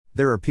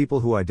There are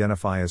people who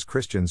identify as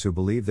Christians who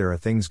believe there are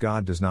things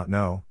God does not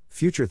know,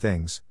 future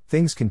things,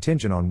 things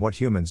contingent on what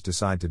humans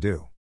decide to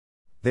do.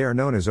 They are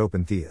known as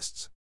open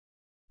theists.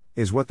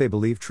 Is what they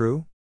believe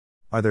true?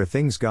 Are there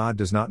things God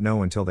does not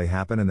know until they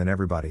happen and then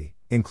everybody,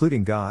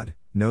 including God,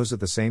 knows at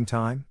the same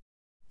time?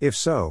 If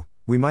so,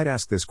 we might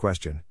ask this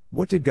question: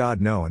 what did God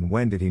know and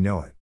when did he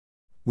know it?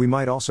 We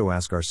might also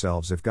ask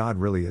ourselves if God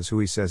really is who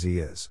he says he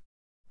is.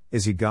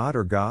 Is he God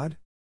or God?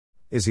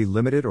 Is he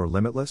limited or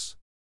limitless?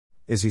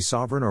 Is he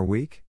sovereign or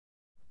weak?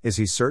 Is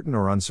he certain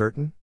or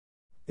uncertain?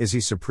 Is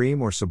he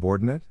supreme or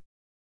subordinate?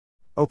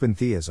 Open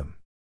theism.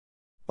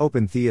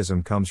 Open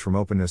theism comes from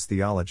openness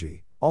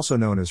theology, also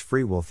known as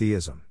free will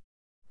theism.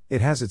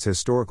 It has its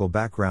historical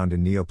background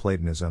in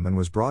Neoplatonism and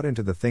was brought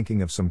into the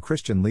thinking of some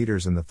Christian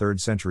leaders in the 3rd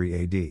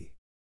century AD.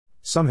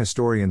 Some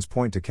historians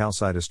point to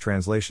Chalcidas'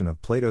 translation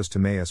of Plato's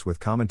Timaeus with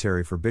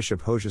commentary for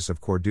Bishop Hosius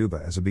of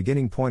Corduba as a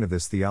beginning point of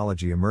this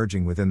theology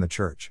emerging within the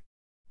Church.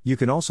 You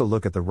can also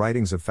look at the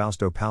writings of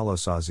Fausto Paolo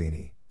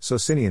Sozzini,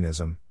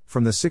 Socinianism,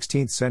 from the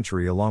 16th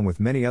century along with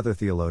many other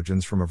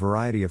theologians from a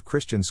variety of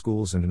Christian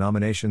schools and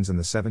denominations in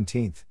the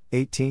 17th,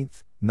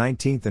 18th,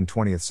 19th and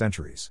 20th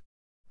centuries.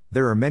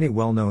 There are many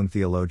well-known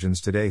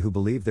theologians today who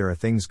believe there are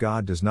things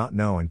God does not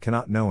know and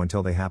cannot know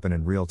until they happen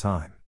in real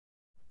time.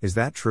 Is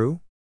that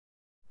true?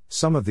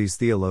 Some of these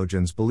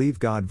theologians believe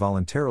God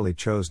voluntarily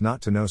chose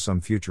not to know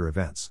some future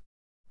events.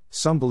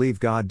 Some believe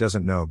God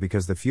doesn't know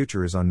because the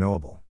future is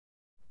unknowable.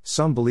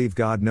 Some believe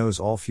God knows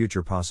all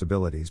future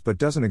possibilities but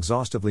doesn't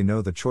exhaustively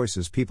know the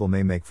choices people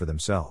may make for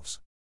themselves.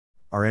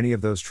 Are any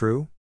of those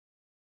true?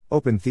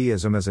 Open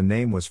theism as a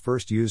name was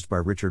first used by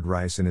Richard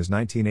Rice in his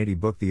 1980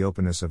 book The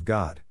Openness of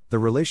God, The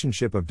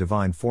Relationship of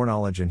Divine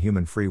Foreknowledge and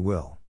Human Free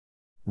Will.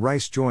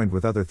 Rice joined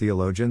with other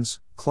theologians,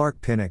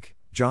 Clark Pinnock,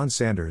 John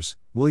Sanders,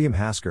 William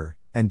Hasker,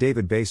 and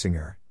David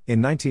Basinger,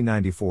 in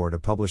 1994 to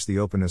publish The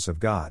Openness of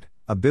God,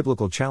 a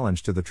biblical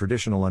challenge to the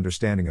traditional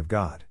understanding of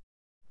God.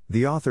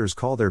 The authors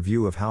call their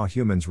view of how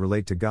humans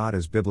relate to God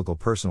as biblical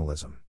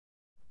personalism.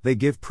 They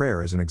give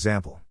prayer as an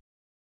example.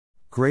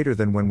 Greater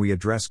than when we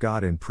address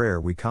God in prayer,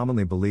 we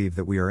commonly believe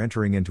that we are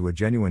entering into a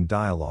genuine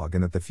dialogue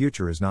and that the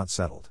future is not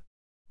settled.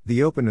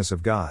 The Openness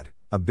of God,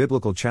 a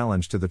biblical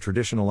challenge to the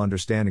traditional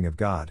understanding of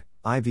God,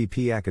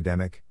 IVP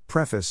Academic,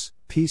 Preface,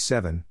 p.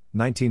 7,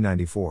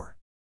 1994.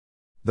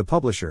 The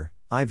publisher,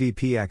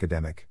 IVP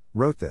Academic,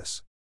 wrote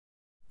this.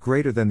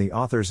 Greater than the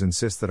authors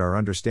insist that our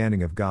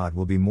understanding of God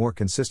will be more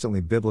consistently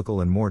biblical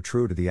and more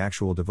true to the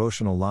actual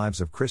devotional lives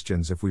of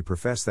Christians if we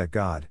profess that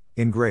God,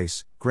 in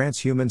grace, grants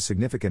humans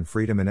significant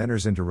freedom and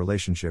enters into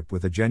relationship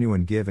with a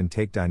genuine give and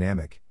take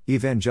dynamic.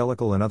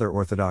 Evangelical and other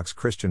Orthodox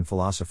Christian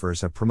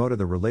philosophers have promoted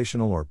the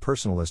relational or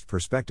personalist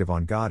perspective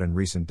on God in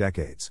recent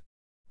decades.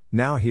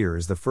 Now here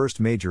is the first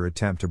major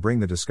attempt to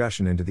bring the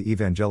discussion into the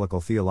evangelical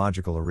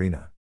theological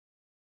arena.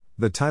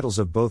 The titles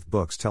of both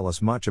books tell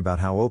us much about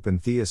how open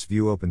theists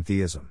view open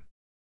theism.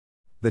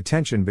 The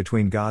tension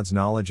between God's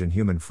knowledge and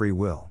human free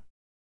will.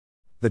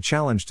 The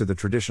challenge to the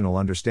traditional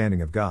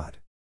understanding of God.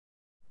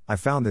 I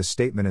found this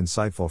statement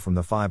insightful from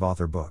the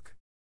 5-author book.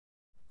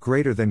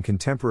 Greater than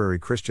contemporary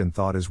Christian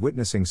thought is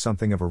witnessing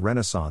something of a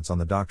renaissance on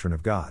the doctrine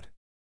of God.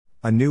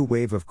 A new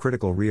wave of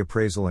critical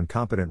reappraisal and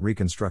competent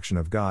reconstruction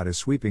of God is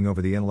sweeping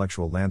over the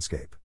intellectual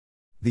landscape.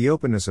 The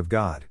Openness of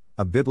God,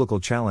 a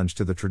biblical challenge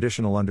to the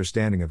traditional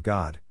understanding of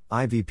God,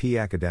 IVP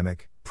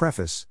Academic,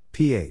 Preface,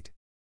 p. 8.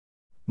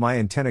 My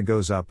antenna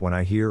goes up when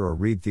I hear or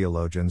read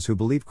theologians who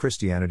believe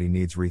Christianity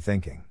needs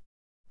rethinking.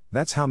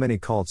 That's how many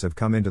cults have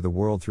come into the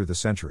world through the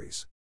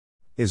centuries.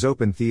 Is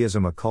open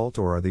theism a cult,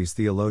 or are these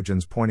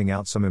theologians pointing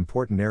out some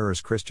important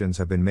errors Christians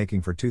have been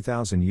making for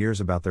 2,000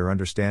 years about their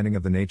understanding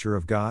of the nature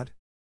of God?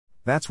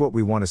 That's what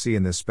we want to see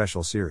in this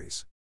special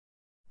series.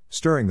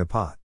 Stirring the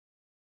Pot.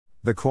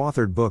 The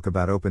co-authored book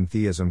about open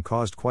theism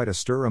caused quite a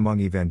stir among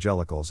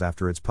evangelicals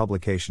after its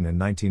publication in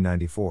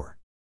 1994.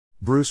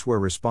 Bruce Ware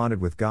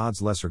responded with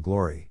God's Lesser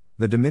Glory,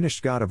 The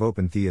Diminished God of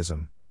Open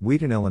Theism,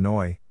 Wheaton,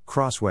 Illinois,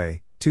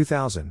 Crossway,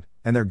 2000,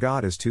 and Their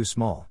God is Too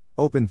Small,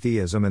 Open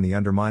Theism and the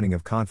Undermining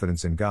of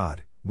Confidence in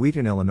God,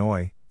 Wheaton,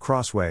 Illinois,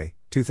 Crossway,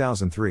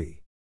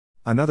 2003.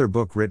 Another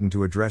book written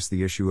to address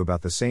the issue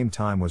about the same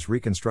time was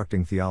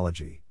Reconstructing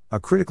Theology,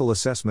 a critical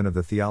assessment of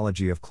the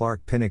theology of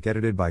Clark Pinnock,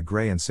 edited by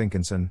Gray and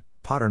Sinkinson,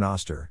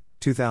 Paternoster,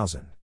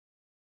 2000.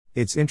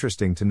 It's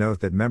interesting to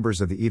note that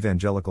members of the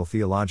Evangelical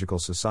Theological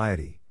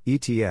Society,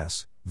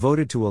 ETS,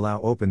 voted to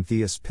allow open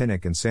theists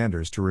Pinnock and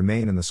Sanders to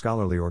remain in the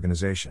scholarly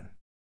organization.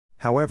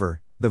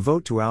 However, the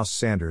vote to oust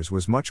Sanders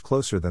was much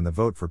closer than the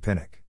vote for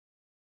Pinnock.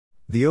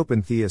 The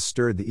open theists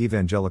stirred the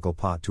evangelical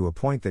pot to a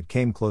point that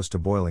came close to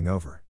boiling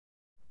over.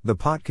 The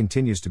pot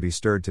continues to be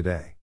stirred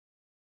today.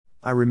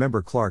 I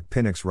remember Clark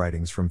Pinnock's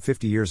writings from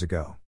 50 years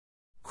ago.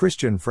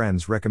 Christian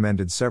friends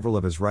recommended several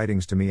of his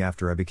writings to me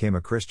after I became a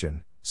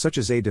Christian, such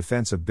as A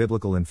Defense of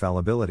Biblical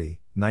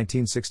Infallibility,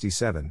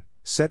 1967,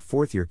 Set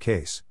Forth Your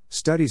Case,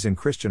 Studies in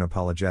Christian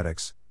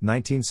Apologetics,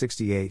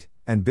 1968,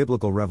 and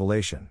Biblical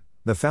Revelation,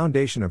 The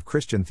Foundation of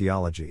Christian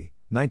Theology,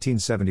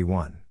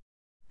 1971.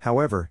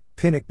 However,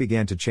 Pinnock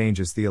began to change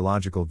his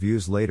theological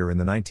views later in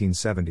the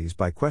 1970s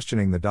by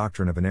questioning the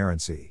doctrine of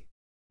inerrancy.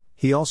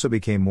 He also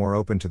became more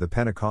open to the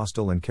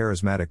Pentecostal and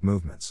charismatic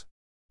movements.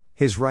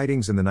 His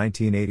writings in the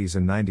 1980s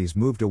and 90s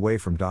moved away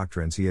from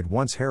doctrines he had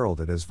once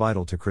heralded as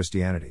vital to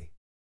Christianity.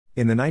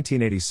 In the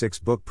 1986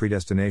 book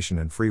Predestination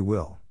and Free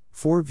Will,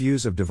 Four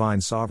Views of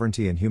Divine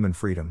Sovereignty and Human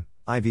Freedom,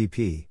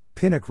 IVP,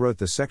 Pinnock wrote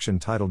the section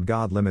titled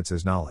God Limits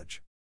His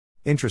Knowledge.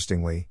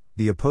 Interestingly,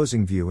 the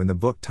opposing view in the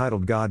book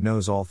titled God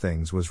Knows All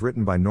Things was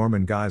written by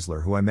Norman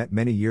Geisler, who I met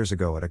many years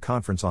ago at a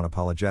conference on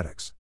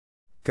apologetics.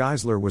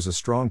 Geisler was a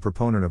strong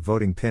proponent of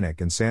voting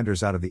Pinnock and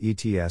Sanders out of the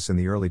ETS in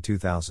the early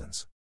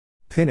 2000s.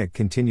 Pinnock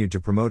continued to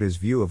promote his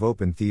view of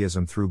open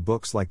theism through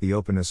books like The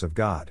Openness of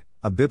God,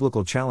 A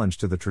Biblical Challenge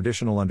to the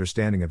Traditional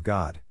Understanding of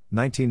God,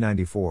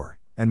 1994,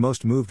 and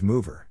Most Moved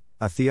Mover,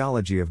 A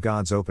Theology of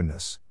God's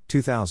Openness,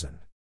 2000.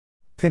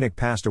 Pinnock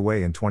passed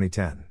away in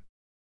 2010.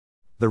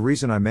 The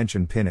reason I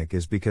mention Pinnock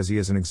is because he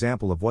is an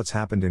example of what's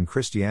happened in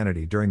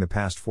Christianity during the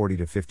past 40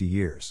 to 50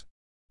 years.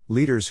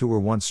 Leaders who were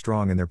once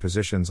strong in their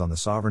positions on the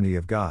sovereignty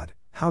of God,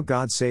 how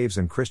God saves,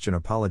 and Christian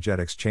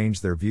apologetics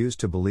changed their views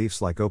to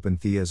beliefs like open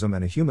theism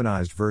and a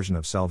humanized version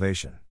of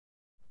salvation.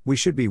 We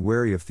should be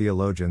wary of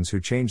theologians who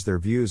change their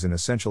views in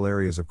essential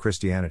areas of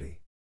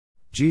Christianity.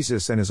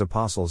 Jesus and his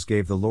apostles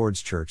gave the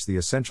Lord's Church the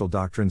essential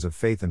doctrines of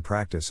faith and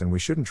practice, and we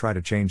shouldn't try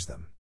to change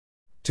them.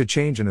 To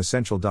change an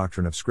essential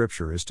doctrine of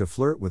Scripture is to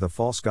flirt with a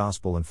false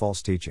gospel and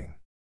false teaching.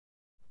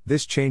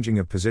 This changing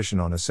of position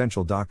on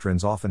essential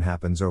doctrines often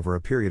happens over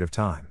a period of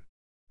time.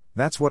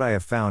 That's what I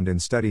have found in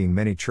studying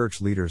many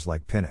church leaders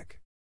like Pinnock.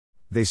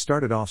 They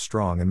started off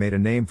strong and made a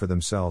name for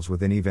themselves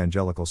within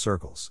evangelical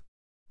circles.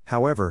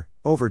 However,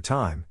 over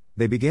time,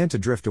 they began to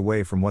drift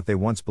away from what they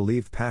once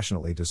believed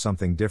passionately to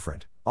something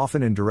different,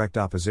 often in direct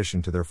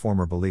opposition to their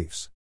former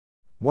beliefs.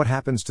 What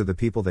happens to the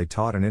people they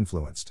taught and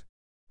influenced?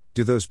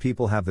 Do those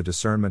people have the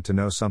discernment to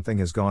know something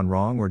has gone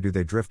wrong, or do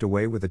they drift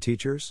away with the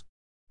teachers?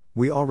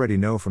 We already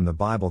know from the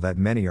Bible that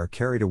many are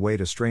carried away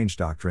to strange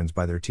doctrines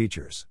by their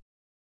teachers.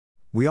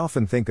 We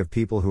often think of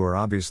people who are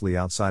obviously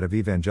outside of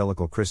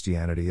evangelical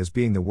Christianity as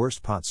being the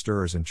worst pot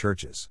stirrers in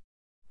churches.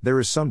 There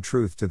is some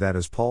truth to that,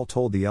 as Paul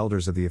told the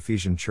elders of the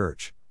Ephesian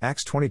church,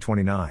 Acts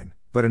 20:29,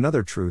 but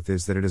another truth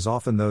is that it is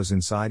often those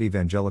inside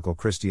evangelical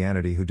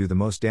Christianity who do the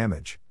most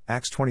damage,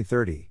 Acts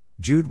 20:30,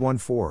 Jude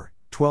 1:4,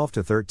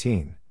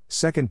 12-13,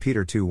 2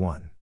 Peter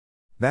 2:1.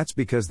 That's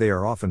because they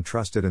are often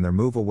trusted and their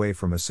move away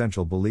from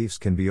essential beliefs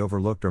can be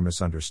overlooked or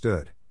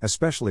misunderstood,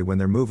 especially when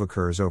their move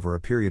occurs over a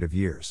period of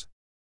years.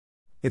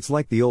 It's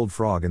like the old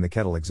frog in the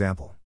kettle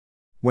example.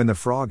 When the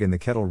frog in the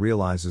kettle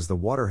realizes the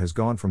water has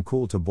gone from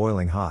cool to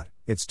boiling hot,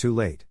 it's too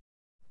late.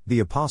 The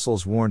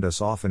apostles warned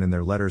us often in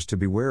their letters to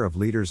beware of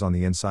leaders on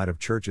the inside of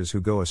churches who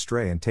go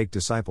astray and take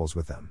disciples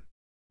with them.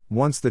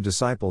 Once the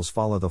disciples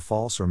follow the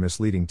false or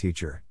misleading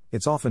teacher,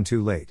 it's often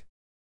too late.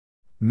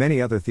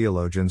 Many other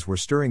theologians were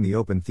stirring the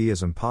open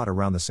theism pot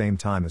around the same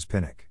time as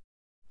Pinnock.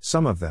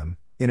 Some of them,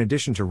 in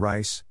addition to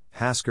Rice,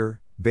 Hasker,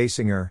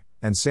 Basinger,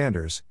 and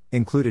Sanders,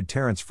 included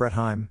Terence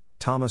Fretheim,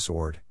 Thomas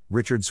Ord,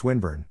 Richard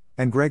Swinburne,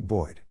 and Greg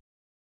Boyd.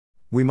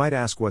 We might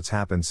ask what's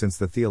happened since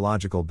the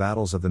theological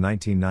battles of the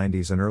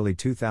 1990s and early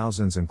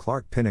 2000s and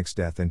Clark Pinnock's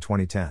death in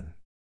 2010.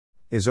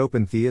 Is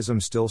open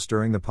theism still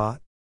stirring the pot?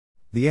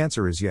 The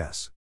answer is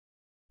yes.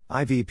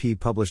 IVP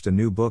published a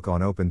new book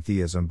on open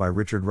theism by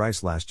Richard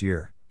Rice last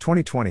year,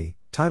 2020,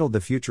 titled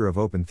The Future of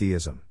Open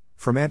Theism,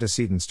 From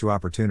Antecedents to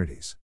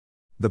Opportunities.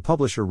 The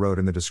publisher wrote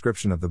in the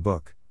description of the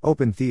book,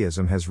 "Open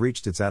theism has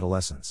reached its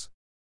adolescence.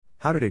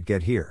 How did it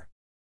get here?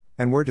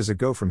 And where does it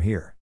go from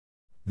here?"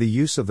 The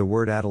use of the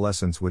word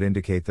adolescence would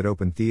indicate that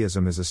open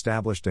theism is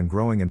established and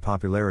growing in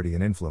popularity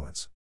and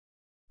influence.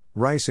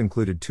 Rice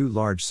included two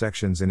large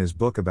sections in his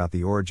book about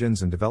the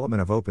origins and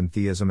development of open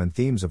theism and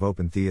themes of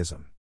open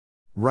theism.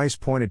 Rice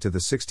pointed to the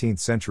 16th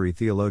century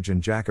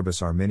theologian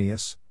Jacobus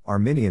Arminius,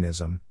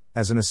 Arminianism,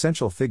 as an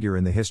essential figure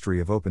in the history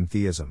of open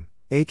theism,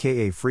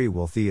 aka free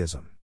will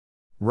theism.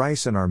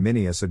 Rice and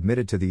Arminius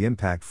admitted to the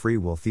impact free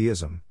will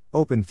theism,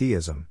 open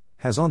theism,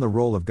 has on the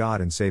role of God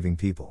in saving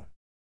people.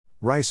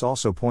 Rice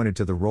also pointed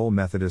to the role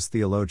Methodist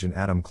theologian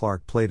Adam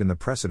Clarke played in the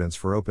precedents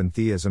for open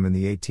theism in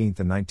the 18th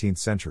and 19th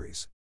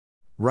centuries.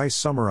 Rice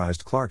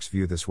summarized Clarke's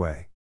view this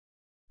way: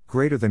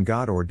 "Greater than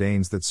God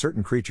ordains that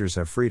certain creatures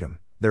have freedom,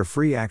 their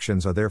free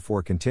actions are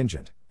therefore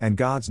contingent, and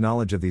God's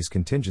knowledge of these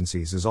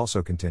contingencies is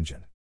also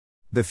contingent."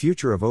 The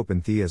Future of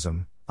Open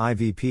Theism,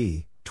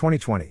 IVP,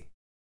 2020.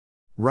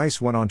 Rice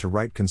went on to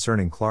write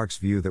concerning Clarke's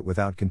view that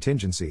without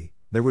contingency,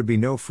 there would be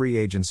no free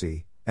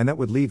agency, and that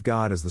would leave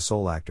God as the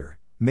sole actor,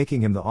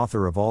 making him the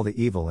author of all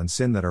the evil and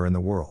sin that are in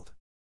the world.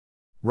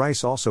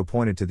 Rice also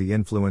pointed to the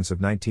influence of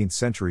 19th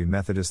century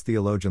Methodist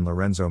theologian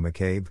Lorenzo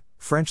McCabe,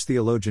 French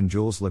theologian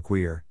Jules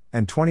Lequire,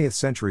 and 20th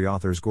century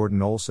authors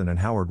Gordon Olson and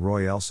Howard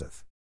Roy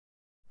Elseth.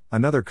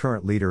 Another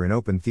current leader in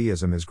open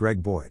theism is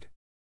Greg Boyd.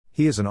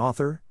 He is an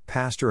author,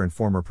 pastor and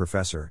former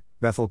professor,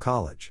 Bethel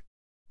College.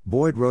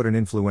 Boyd wrote an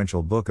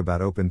influential book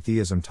about open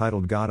theism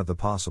titled God of the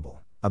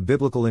Possible, A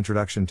Biblical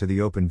Introduction to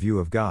the Open View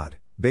of God,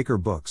 Baker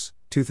Books,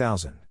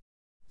 2000.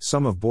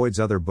 Some of Boyd's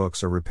other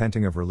books are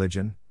Repenting of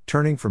Religion,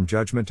 Turning from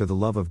Judgment to the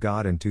Love of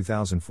God in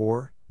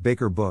 2004,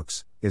 Baker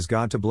Books, Is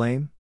God to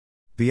Blame?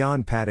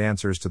 Beyond Pat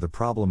Answers to the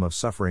Problem of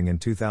Suffering in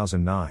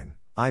 2009,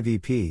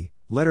 IVP,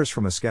 Letters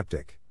from a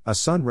Skeptic, A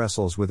Son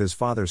Wrestles with His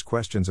Father's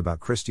Questions About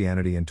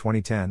Christianity in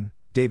 2010,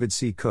 David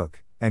C.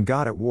 Cook, and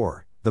God at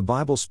War, The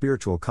Bible's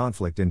Spiritual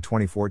Conflict in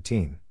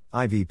 2014,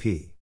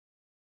 IVP.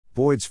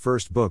 Boyd's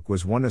first book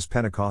was Oneness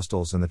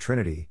Pentecostals and the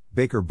Trinity,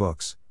 Baker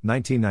Books,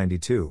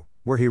 1992,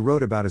 where he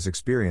wrote about his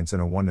experience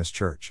in a oneness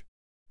church.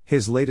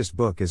 His latest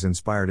book is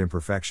Inspired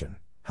Imperfection,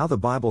 How the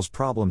Bible's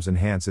Problems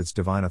Enhance Its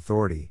Divine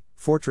Authority,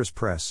 Fortress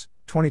Press,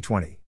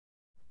 2020.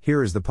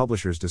 Here is the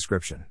publisher's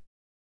description.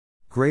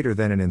 Greater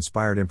than an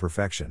inspired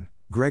imperfection,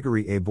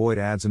 Gregory A. Boyd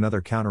adds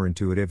another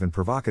counterintuitive and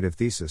provocative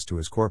thesis to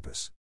his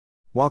corpus.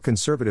 While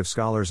conservative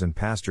scholars and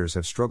pastors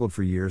have struggled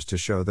for years to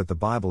show that the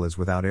Bible is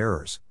without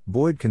errors,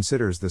 Boyd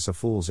considers this a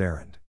fool's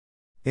errand.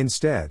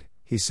 Instead,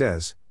 he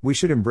says, we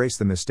should embrace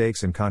the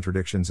mistakes and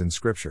contradictions in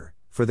Scripture,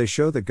 for they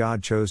show that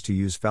God chose to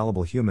use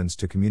fallible humans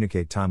to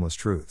communicate timeless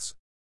truths.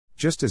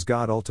 Just as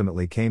God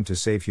ultimately came to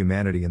save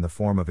humanity in the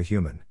form of a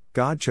human,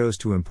 God chose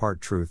to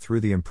impart truth through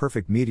the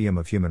imperfect medium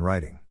of human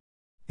writing.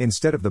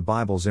 Instead of the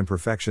Bible's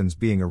imperfections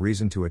being a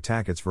reason to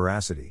attack its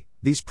veracity,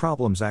 these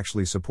problems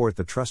actually support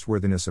the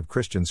trustworthiness of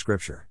Christian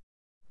Scripture.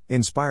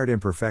 Inspired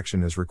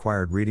Imperfection is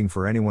required reading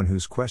for anyone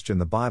who's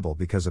questioned the Bible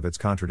because of its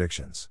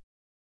contradictions.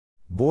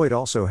 Boyd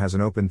also has an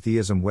open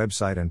theism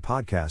website and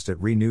podcast at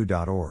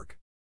renew.org.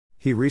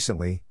 He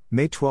recently,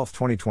 May 12,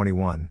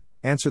 2021,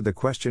 answered the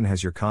question,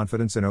 has your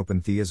confidence in open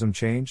theism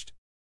changed?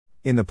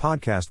 In the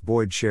podcast,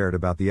 Boyd shared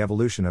about the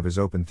evolution of his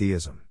open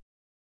theism.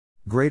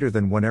 Greater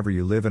than whenever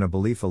you live in a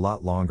belief a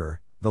lot longer,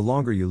 the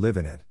longer you live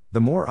in it,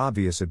 the more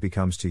obvious it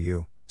becomes to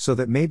you, so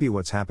that may be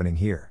what's happening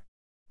here.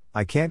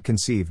 I can't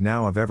conceive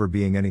now of ever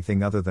being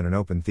anything other than an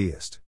open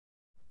theist.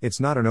 It's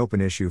not an open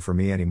issue for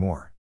me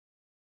anymore.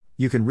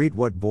 You can read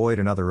what Boyd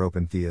and other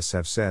open theists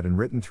have said and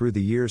written through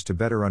the years to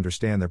better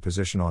understand their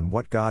position on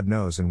what God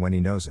knows and when He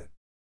knows it.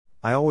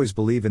 I always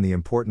believe in the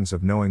importance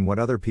of knowing what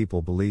other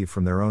people believe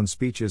from their own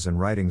speeches and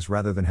writings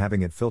rather than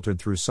having it filtered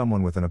through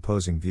someone with an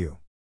opposing view.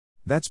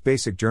 That's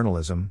basic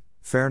journalism,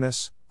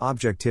 fairness,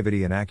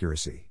 objectivity and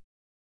accuracy.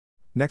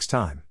 Next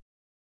time.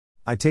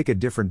 I take a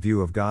different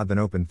view of God than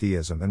open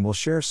theism and will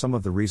share some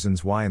of the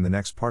reasons why in the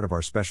next part of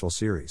our special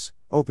series,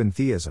 Open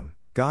Theism,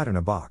 God in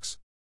a Box.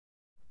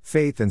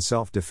 Faith and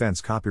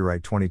Self-Defense,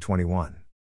 copyright 2021.